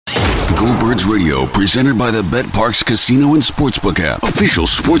Go Birds Radio, presented by the Bet Parks Casino and Sportsbook app. Official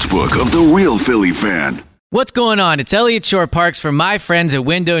sportsbook of the real Philly fan. What's going on? It's Elliott Shore-Parks from my friends at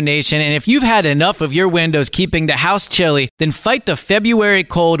Window Nation, and if you've had enough of your windows keeping the house chilly, then fight the February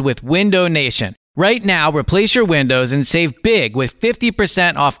cold with Window Nation. Right now, replace your windows and save big with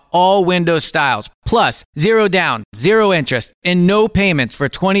 50% off all window styles, plus 0 down, 0 interest, and no payments for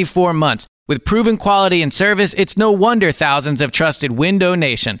 24 months. With proven quality and service, it's no wonder thousands have trusted Window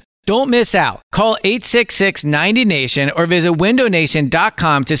Nation. Don't miss out. Call 866-90-NATION or visit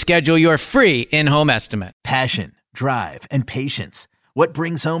windownation.com to schedule your free in-home estimate. Passion, drive, and patience. What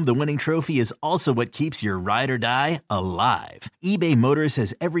brings home the winning trophy is also what keeps your ride or die alive. eBay Motors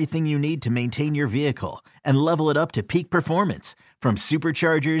has everything you need to maintain your vehicle and level it up to peak performance. From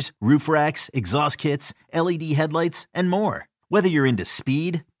superchargers, roof racks, exhaust kits, LED headlights, and more. Whether you're into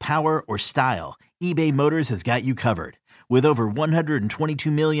speed, power, or style, eBay Motors has got you covered. With over 122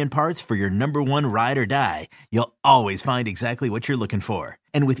 million parts for your number one ride or die, you'll always find exactly what you're looking for.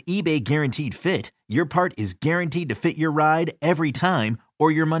 And with eBay Guaranteed Fit, your part is guaranteed to fit your ride every time or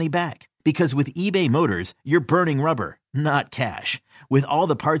your money back. Because with eBay Motors, you're burning rubber, not cash. With all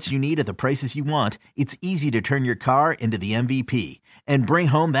the parts you need at the prices you want, it's easy to turn your car into the MVP and bring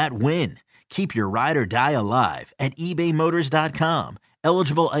home that win. Keep your ride or die alive at ebaymotors.com.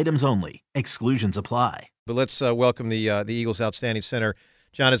 Eligible items only. Exclusions apply. But let's welcome the Eagles' outstanding center.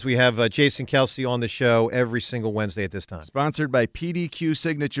 John, as we have Jason Kelce on the show every single Wednesday at this time. Sponsored by PDQ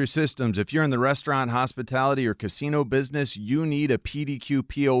Signature Systems. If you're in the restaurant, hospitality, or casino business, you need a PDQ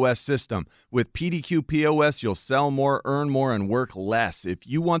POS system. With PDQ POS, you'll sell more, earn more, and work less. If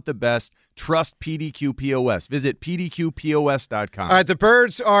you want the best, trust PDQ POS. Visit pdqpos.com. All right, the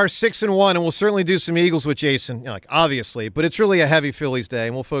Birds are 6-1, and we'll certainly do some Eagles with Jason, obviously. But it's really a heavy Phillies day,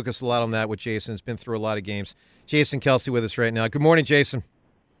 and we'll focus a lot on that with Jason. He's been through a lot of games. Jason Kelce with us right now. Good morning, Jason.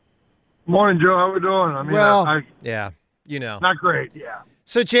 Morning, Joe. How we doing? I mean, yeah, not great. Yeah.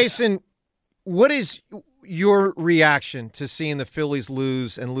 So, Jason, what is your reaction to seeing the Phillies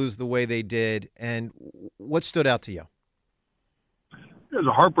lose the way they did, and what stood out to you? It was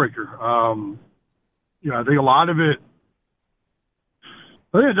a heartbreaker. I think a lot of it.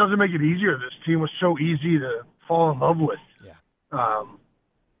 I think it doesn't make it easier. This team was so easy to fall in love with. Yeah.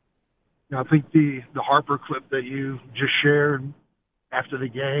 I think the Harper clip that you just shared after the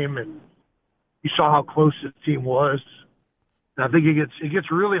game, and you saw how close the team was. And I think it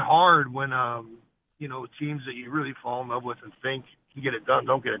gets really hard when teams that you really fall in love with and think can get it done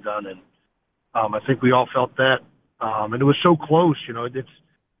don't get it done. And I think we all felt that. And it was so close. It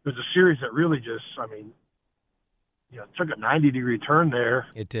was a series that really just, it took a 90-degree turn there.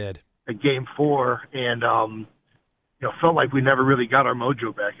 It did. At Game 4, and felt like we never really got our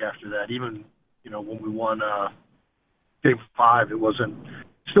mojo back after that. Even when we won Game 5,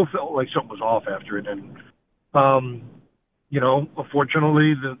 still felt like something was off after it. And,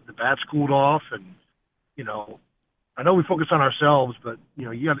 unfortunately, the bats cooled off. And, I know we focus on ourselves, but,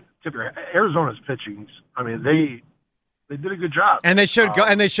 you got to tip your Arizona's pitching. I mean, they did a good job. And they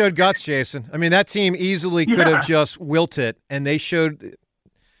showed guts, Jason. I mean, that team easily could have just wilted, and they showed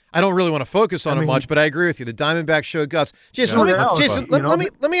 – I don't really want to focus on it much, but I agree with you. The Diamondbacks showed guts. Jason,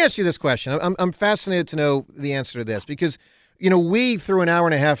 let me ask you this question. I'm fascinated to know the answer to this because, we, through an hour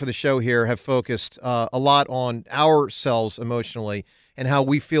and a half of the show here, have focused a lot on ourselves emotionally and how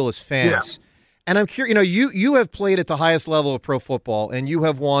we feel as fans. Yeah. And I'm curious, you have played at the highest level of pro football, and you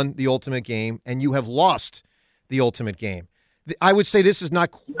have won the ultimate game, and you have lost the ultimate game. I would say this is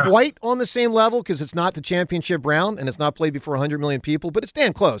not quite on the same level because it's not the championship round and it's not played before 100 million people, but it's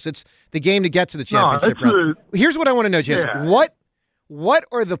damn close. It's the game to get to the championship round. Here's what I want to know, Jason. Yeah. What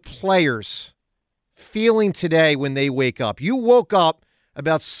are the players feeling today when they wake up? You woke up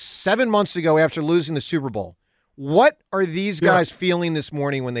about 7 months ago after losing the Super Bowl. What are these guys feeling this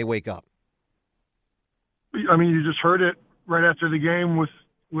morning when they wake up? I mean, you just heard it right after the game with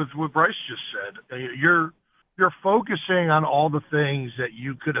what Bryce just said. You're focusing on all the things that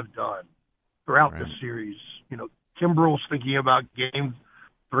you could have done throughout the series. Kimbrel's thinking about Game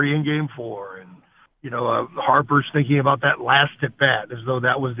 3 and Game 4, and Harper's thinking about that last at bat as though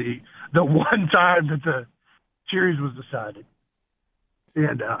that was the one time that the series was decided.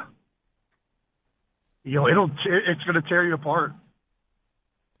 And it's going to tear you apart.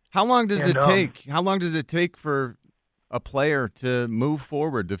 How long does it take? How long does it take for a player to move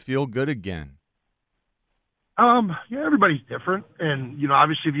forward, to feel good again? Everybody's different. And,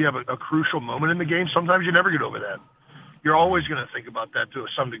 obviously if you have a crucial moment in the game, sometimes you never get over that. You're always going to think about that to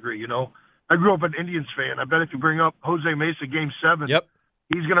some degree, I grew up an Indians fan. I bet if you bring up Jose Mesa Game 7,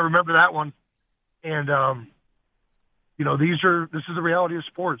 he's going to remember that one. And, this is the reality of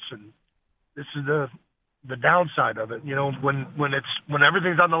sports. And, this is the downside of it. You know, when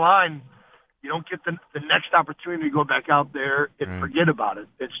everything's on the line, you don't get the next opportunity to go back out there and forget about it.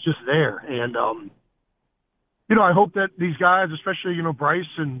 It's just there. And, you know, I hope that these guys, especially, you know, Bryce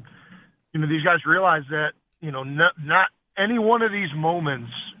and, you know, these guys realize that, you know, not any one of these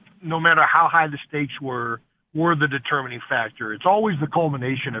moments, no matter how high the stakes were the determining factor. It's always the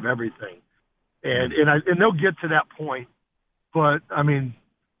culmination of everything. And they'll get to that point. But, I mean,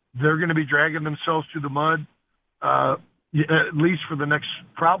 they're going to be dragging themselves through the mud, at least for the next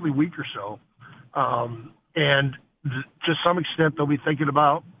probably week or so. And to some extent, they'll be thinking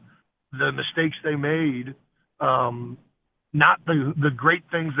about the mistakes they made, not the great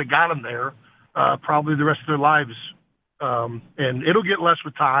things that got them there, probably the rest of their lives. And it'll get less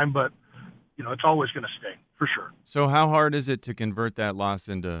with time, but, you know, it's always going to sting, for sure. So how hard is it to convert that loss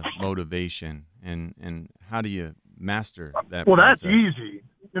into motivation, and how do you master that process? That's easy.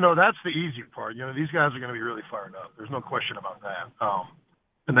 You know, that's the easy part. You know, these guys are going to be really fired up. There's no question about that.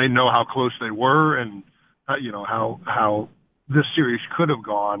 And they know how close they were, and you know how this series could have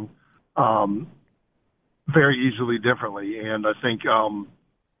gone very easily differently. And I think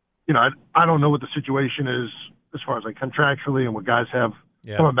you know, I don't know what the situation is as far as like contractually and what guys have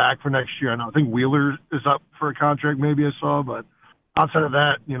coming back for next year. I think Wheeler is up for a contract, maybe I saw, but outside of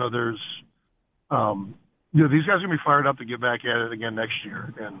that, you know, there's you know, these guys are gonna be fired up to get back at it again next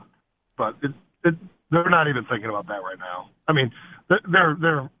year, but they're not even thinking about that right now. I mean,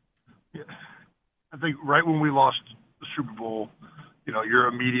 they're. I think right when we lost the Super Bowl, you know, you're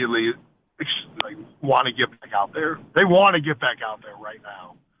immediately like want to get back out there. They want to get back out there right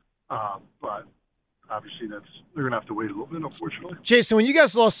now, but obviously they're gonna have to wait a little bit, unfortunately. Jason, when you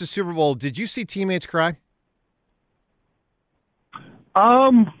guys lost the Super Bowl, did you see teammates cry?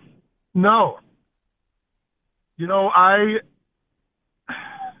 No. You know,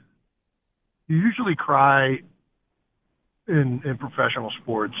 you usually cry in professional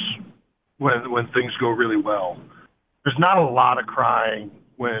sports when things go really well. There's not a lot of crying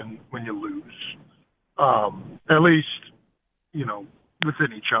when you lose. At least, you know,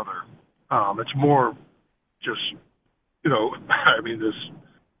 within each other. It's more just, you know, I mean, this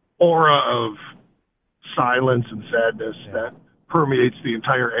aura of silence and sadness that permeates the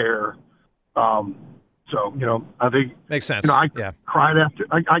entire air. So, you know, I think makes sense. You know, I cried after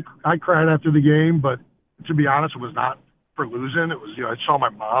I cried after the game, but to be honest, it was not for losing. It was, you know, I saw my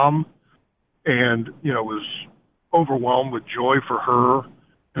mom, and you know, was overwhelmed with joy for her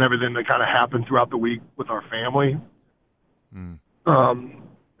and everything that kind of happened throughout the week with our family.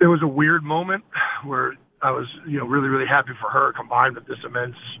 It was a weird moment where I was, you know, really, really happy for her, combined with this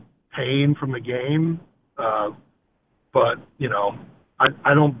immense pain from the game. But you know,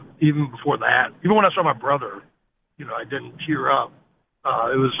 I don't, even before that, even when I saw my brother, you know, I didn't tear up.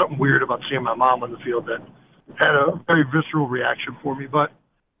 It was something weird about seeing my mom on the field that had a very visceral reaction for me. But,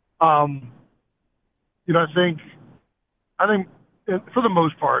 you know, I think for the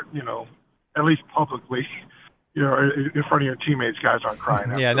most part, you know, at least publicly, you know, in front of your teammates, guys aren't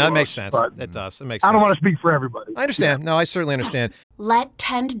crying. Yeah, no, that makes sense. It does. It makes sense. I don't want to speak for everybody. I understand. No, I certainly understand. Let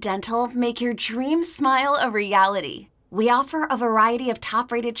Tend Dental make your dream smile a reality. We offer a variety of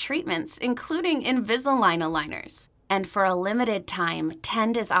top-rated treatments, including Invisalign aligners. And for a limited time,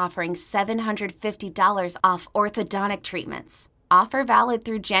 Tend is offering $750 off orthodontic treatments. Offer valid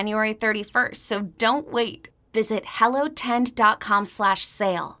through January 31st, so don't wait. Visit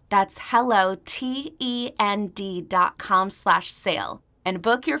hellotend.com/sale. That's hellotend.com/sale. And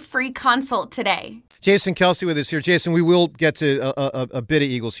book your free consult today. Jason Kelce with us here. Jason, we will get to a bit of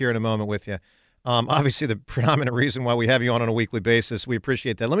Eagles here in a moment with you. Obviously, the predominant reason why we have you on a weekly basis. We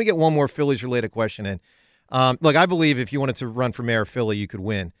appreciate that. Let me get one more Phillies-related question in. Look, I believe if you wanted to run for mayor of Philly, you could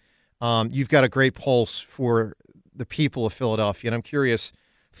win. You've got a great pulse for the people of Philadelphia, and I'm curious,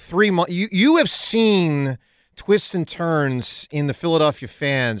 3 months. You have seen twists and turns in the Philadelphia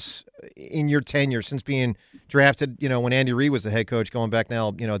fans in your tenure since being drafted, you know, when Andy Reid was the head coach, going back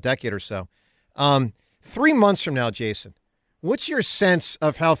now, you know, a decade or so. 3 months from now, Jason, what's your sense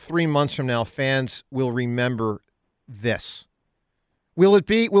of how 3 months from now fans will remember this? Will it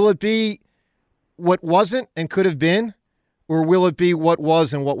be what wasn't and could have been, or will it be what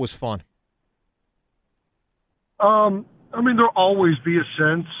was and what was fun? I mean, there'll always be a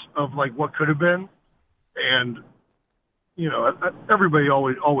sense of like what could have been, and you know, everybody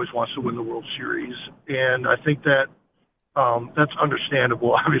always wants to win the World Series, and I think that that's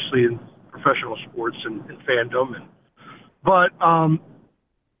understandable, obviously, in professional sports and fandom, but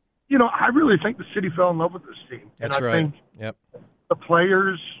you know, I really think the city fell in love with this team, That's and I right. think the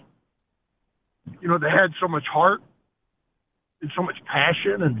players, you know, they had so much heart, and so much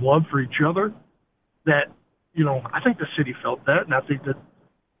passion and love for each other that, I think the city felt that. And I think that,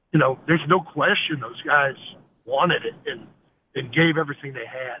 there's no question those guys wanted it and gave everything they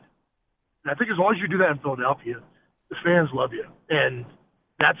had. And I think as long as you do that in Philadelphia, the fans love you. And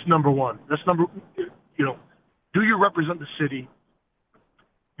that's number one. That's do you represent the city,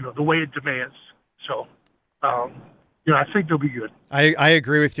 the way it demands? So, I think they'll be good. I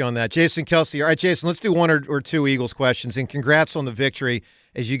agree with you on that. Jason Kelce. All right, Jason, let's do one or two Eagles questions. And congrats on the victory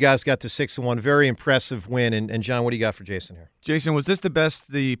as you guys got to 6-1. Very impressive win. And John, what do you got for Jason here? Jason, was this the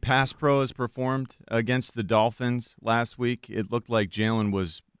best the pass pro has performed against the Dolphins last week? It looked like Jalen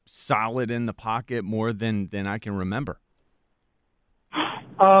was solid in the pocket more than I can remember.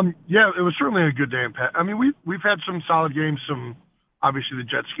 Yeah, it was certainly a good day in pass. I mean, we've had some solid games. Obviously the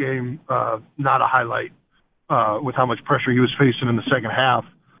Jets game, not a highlight with how much pressure he was facing in the second half.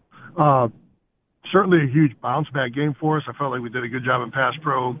 Certainly a huge bounce back game for us. I felt like we did a good job in pass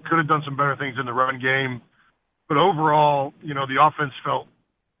pro. Could have done some better things in the run game, but overall, the offense felt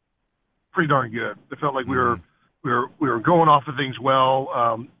pretty darn good. It felt like we were going off of things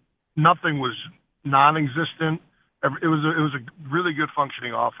well. Nothing was non-existent. It was a really good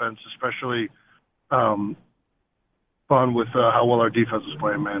functioning offense, especially fun with how well our defense is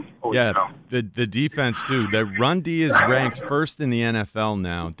playing, man. The defense, too. The run D is ranked first in the NFL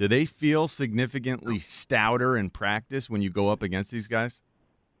now. Do they feel significantly stouter in practice when you go up against these guys?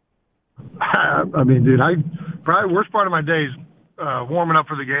 I mean, dude, probably worst part of my day is warming up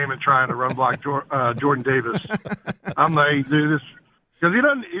for the game and trying to run block Jordan Davis. I'm like, dude, this because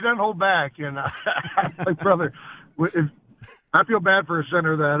he doesn't hold back, and I'm like, brother, I feel bad for a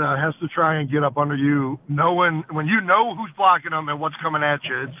center that has to try and get up under you, knowing when you know who's blocking them and what's coming at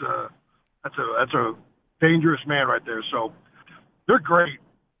you. That's a dangerous man right there. So they're great.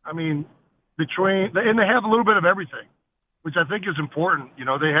 I mean, they have a little bit of everything, which I think is important.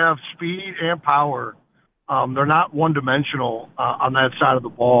 They have speed and power. They're not one-dimensional on that side of the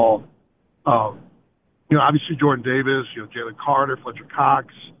ball. Obviously Jordan Davis, Jalen Carter, Fletcher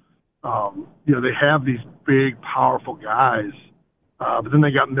Cox. They have these big, powerful guys. But then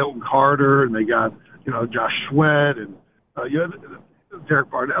they got Milton Carter, and they got, Josh Sweat, and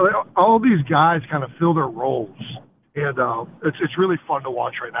Derek Barnett. All these guys kind of fill their roles. And it's really fun to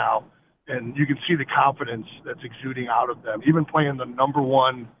watch right now. And you can see the confidence that's exuding out of them. Even playing the number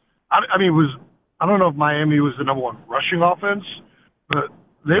one – I don't know if Miami was the number one rushing offense, but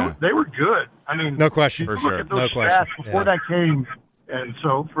they were good. I mean, no question. For sure. Look at those stats before that came. And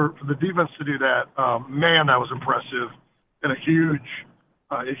so for the defense to do that, man, that was impressive, and a huge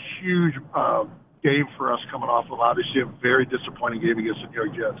game for us coming off of obviously a very disappointing game against the New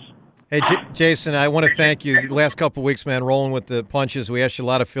York Jets. Hey, Jason, I want to thank you. The last couple of weeks, man, rolling with the punches. We asked you a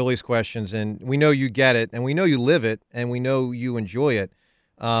lot of Phillies questions, and we know you get it, and we know you live it, and we know you enjoy it.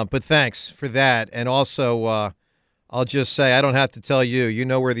 But thanks for that. And also, I'll just say, I don't have to tell you, you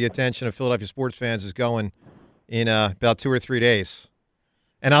know where the attention of Philadelphia sports fans is going in about 2 or 3 days.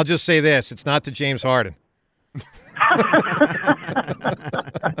 And I'll just say this, it's not to James Harden.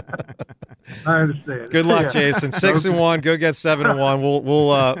 I understand. Good luck, Jason. 6-1, go get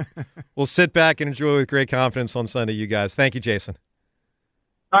 7-1. We'll sit back and enjoy with great confidence on Sunday, you guys. Thank you, Jason.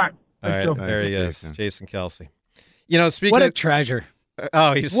 All right. There he is, Jason Kelce. Speaking what a of, treasure.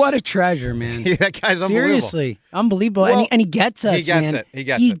 What a treasure, man. That guy's unbelievable. Seriously, unbelievable. Well, and he gets us, He gets man. it. He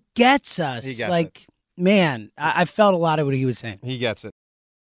gets us. He gets it. Man, I felt a lot of what he was saying. He gets it.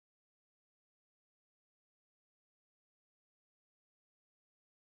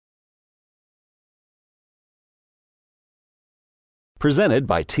 Presented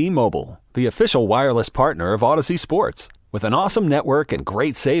by T-Mobile, the official wireless partner of Odyssey Sports. With an awesome network and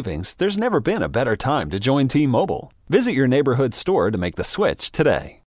great savings, there's never been a better time to join T-Mobile. Visit your neighborhood store to make the switch today.